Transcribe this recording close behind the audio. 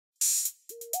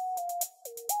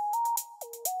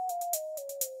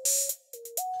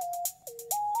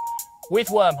With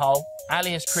Wormhole,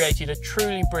 Ali has created a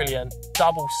truly brilliant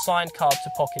double signed card to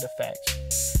pocket effect.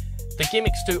 The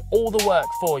gimmicks do all the work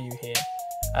for you here.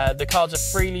 The cards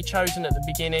are freely chosen at the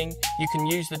beginning. You can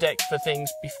use the deck for things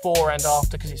before and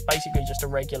after because it's basically just a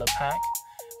regular pack.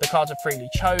 The cards are freely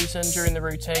chosen during the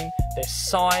routine. They're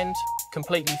signed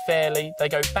completely fairly. They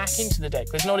go back into the deck.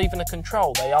 There's not even a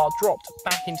control. They are dropped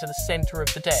back into the centre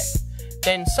of the deck.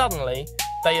 Then suddenly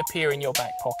they appear in your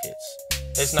back pockets.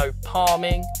 There's no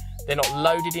palming. They're not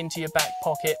loaded into your back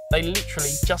pocket. They literally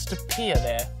just appear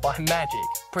there by magic,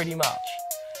 pretty much.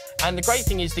 And the great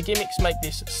thing is the gimmicks make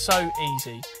this so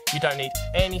easy. You don't need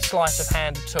any sleight of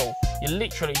hand at all. You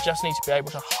literally just need to be able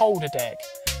to hold a deck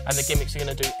and the gimmicks are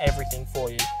going to do everything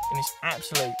for you in this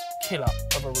absolute killer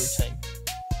of a routine.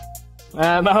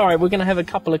 Alright, we're going to have a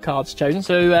couple of cards chosen.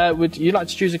 So would you like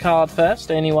to choose a card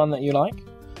first? Anyone that you like?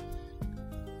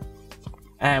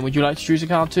 And would you like to choose a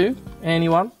card too?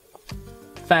 Anyone?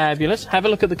 Fabulous. Have a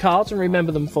look at the cards and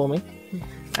remember them for me.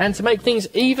 And to make things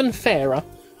even fairer,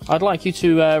 I'd like you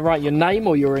to write your name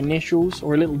or your initials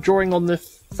or a little drawing on the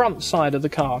front side of the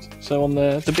card. So on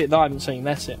the bit that I haven't seen,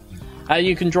 that's it.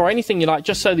 You can draw anything you like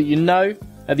just so that you know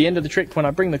at the end of the trick when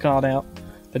I bring the card out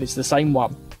that it's the same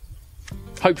one.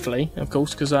 Hopefully, of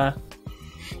course, because,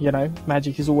 you know,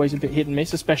 magic is always a bit hit and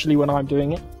miss, especially when I'm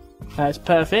doing it. That's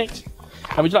perfect.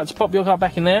 And would you like to pop your card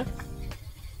back in there?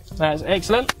 That's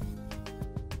excellent.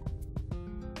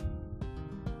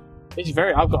 This is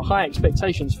I've got high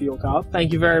expectations for your card.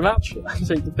 Thank you very much.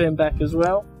 Take the pen back as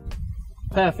well.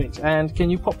 Perfect. And can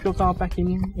you pop your card back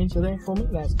into there for me?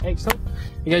 That's excellent.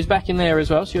 It goes back in there as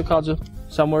well, so your cards are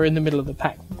somewhere in the middle of the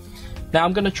pack. Now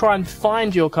I'm going to try and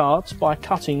find your cards by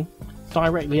cutting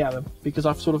directly at them, because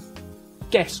I've sort of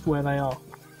guessed where they are.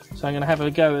 So I'm going to have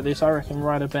a go at this, I reckon,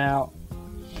 right about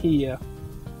here.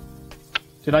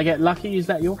 Did I get lucky? Is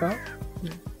that your card?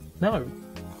 No.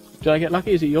 Did I get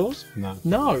lucky? Is it yours? No.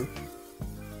 No.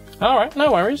 Alright,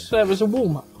 no worries. That was a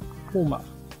warm-up. Warm-up.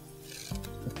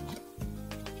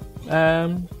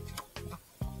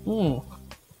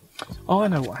 Oh, I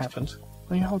know what happened.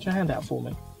 Will you hold your hand out for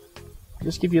me? I'll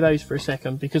just give you those for a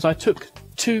second, because I took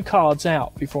 2 cards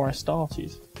out before I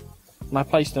started. And I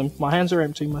placed them, my hands are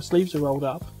empty, my sleeves are rolled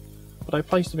up, but I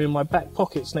placed them in my back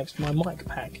pockets next to my mic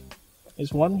pack.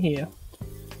 There's one here,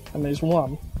 and there's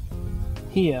one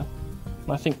here.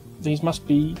 And I think these must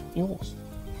be yours.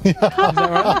 Is that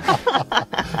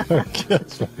right? Okay,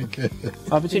 that's very good.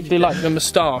 I particularly like the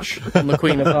moustache on the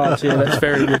Queen of Hearts here, that's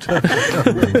very good.